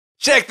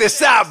Check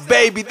this out,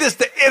 baby. This is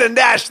the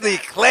internationally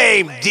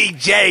acclaimed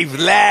DJ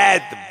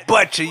Vlad, the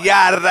butcher,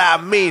 yada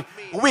I mean.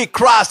 We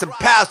crossing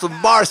paths with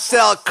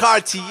Marcel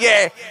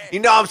Cartier. You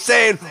know what I'm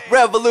saying?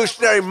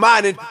 Revolutionary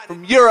minded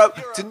from Europe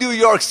to New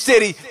York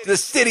City to the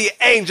City of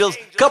Angels.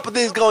 Couple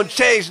things gonna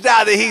change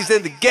now that he's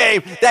in the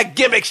game. That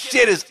gimmick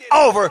shit is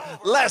over.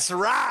 Let's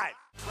ride.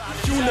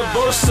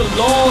 Universal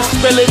law,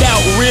 spell it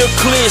out real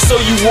clear so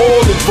you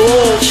all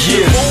involved.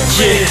 Yeah,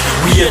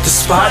 we at the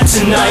spot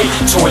tonight.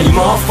 20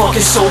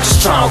 motherfucking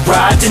soldiers trying to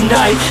ride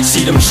tonight.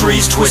 See them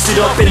trees twisted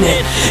up and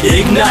then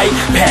ignite.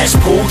 Pass,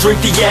 pull, drink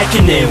the yak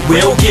and then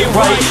we'll get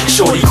right.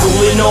 Shorty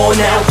cooling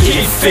on out,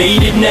 get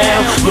faded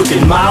now.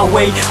 Looking my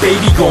way,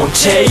 baby gon'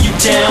 tear you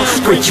down.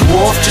 Break you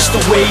off just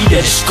the way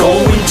that it's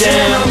going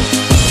down.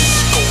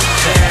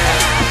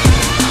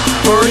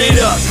 Burn it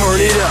up, or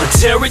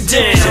tear it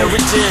down.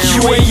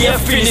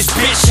 UAF in this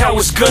bitch, how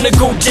it's gonna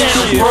go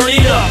down. Burn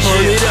it up, or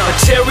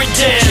tear it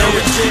down.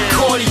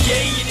 Cartier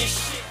in this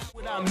shit,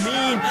 what I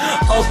mean.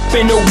 Up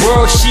in the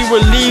world, she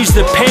relieves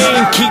the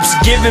pain. Keeps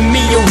giving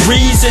me a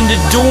reason to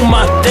do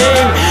my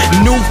thing.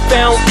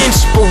 Newfound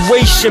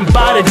inspiration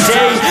by the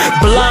day.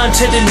 Blind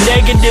to the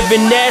negative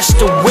and that's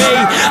the way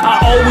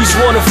I always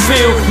wanna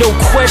feel. No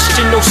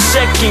question, no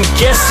second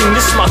guessing.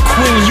 This my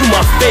queen, you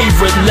my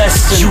favorite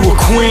lesson. You a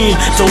queen,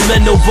 don't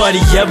let nobody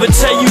ever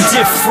tell you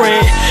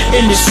different.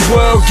 In this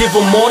world, give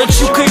them all that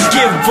you could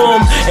give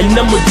them. And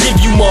I'ma give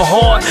you my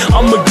heart,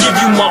 I'ma give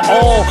you my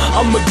all.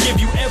 I'ma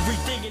give you everything.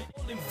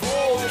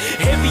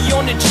 Heavy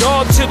on the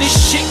job till this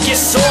shit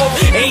gets solved.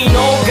 Ain't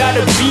all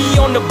gotta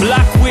be on the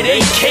block with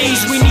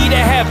AKs. We need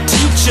to have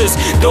teachers,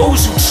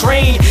 those who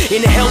train in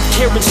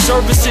healthcare and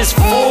services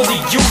for the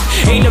youth.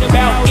 Ain't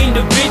about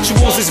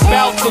individuals, it's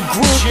about the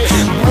group.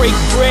 Break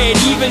bread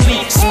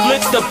evenly,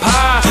 split the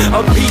pie.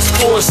 A piece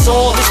for us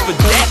all, it's for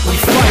that we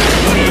fight.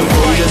 The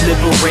road to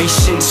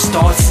liberation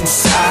starts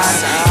inside.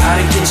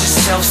 Gotta get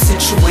yourself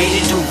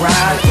situated to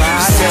ride.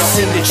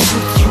 Possessing the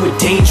truth, you a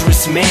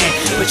dangerous man,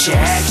 but your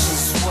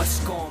actions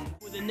what's going on.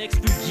 Next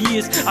few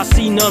years, I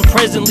see none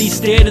presently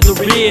stare to the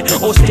rear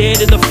or stare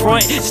to the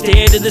front,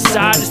 stare to the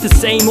side. It's the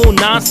same old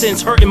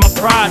nonsense hurting my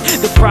pride,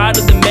 the pride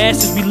of the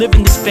masses. We live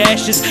in this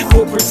fascist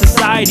corporate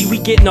society. We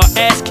getting our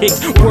ass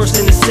kicked, worse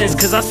in a sense,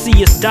 cause I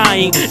see us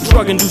dying.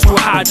 Drug induced to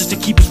high just to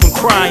keep us from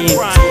crying.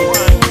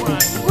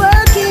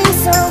 Working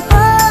so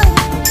hard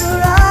for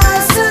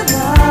our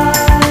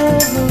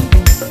survival.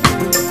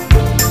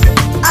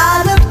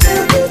 I look to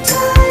be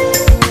tired.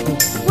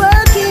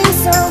 Working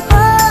so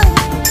hard.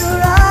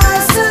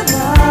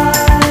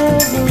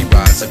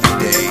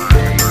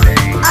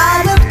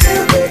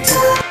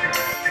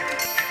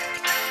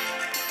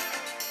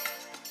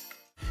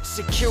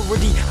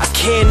 Security, I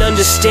can't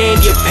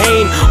understand your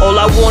pain. All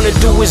I wanna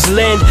do is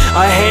lend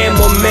a hand,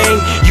 my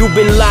man. You've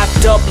been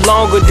locked up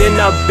longer than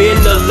I've been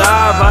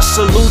alive. I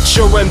salute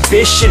your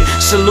ambition,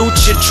 salute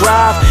your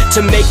drive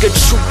to make a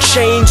true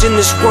change in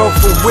this world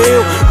for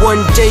real.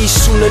 One day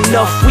soon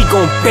enough we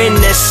gon' bend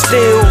that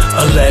steel.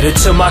 A letter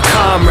to my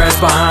comrades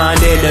behind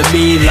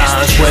enemy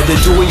lines, whether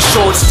doing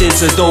short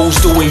stints or those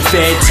doing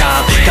fair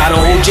time. Gotta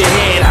hold your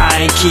head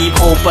high and keep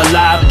hope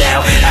alive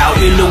now.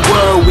 Out in the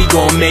world we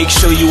gon' make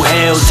sure you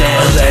held down.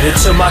 A letter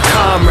to my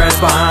comrades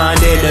behind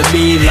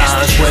enemy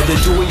lines, whether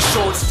doing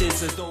short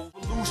stints or those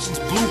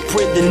revolutions.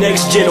 Blueprint the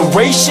next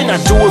generation. I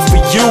do it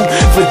for you,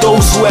 for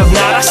those who have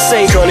not. I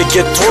say gonna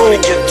get through.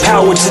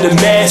 Power to the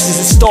masses,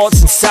 it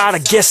starts inside. I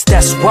guess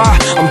that's why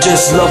I'm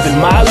just loving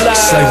my life.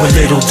 Say what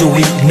little do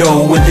we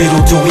know, what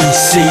little do we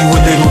see,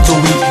 what little do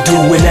we do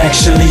and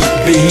actually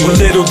be. What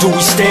little do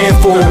we stand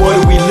for, what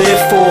do we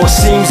live for?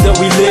 Seems that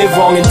we live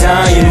wrong and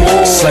dying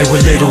more. Say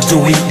what little do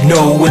we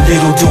know, what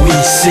little do we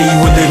see,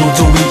 what little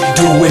do we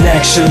do and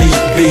actually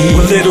be.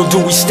 What little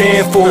do we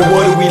stand for,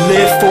 what do we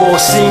live for?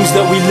 Seems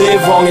that we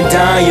live wrong and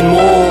dying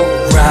more.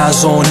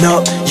 Rise on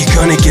up, you're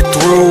gonna get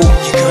through.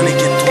 You're gonna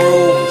get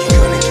through. You're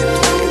gonna get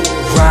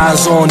through.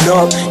 Rise on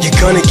up, you're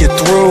gonna get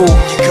through.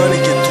 You're gonna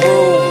get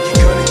through.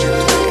 You're gonna get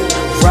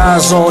through.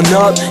 Rise on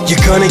up,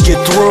 you're gonna get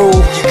through.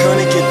 You're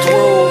gonna get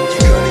through.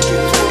 You're gonna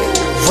get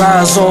through.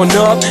 Rise on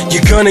up,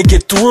 you're gonna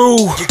get through.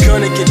 You're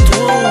gonna get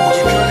through.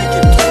 You're gonna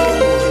get through.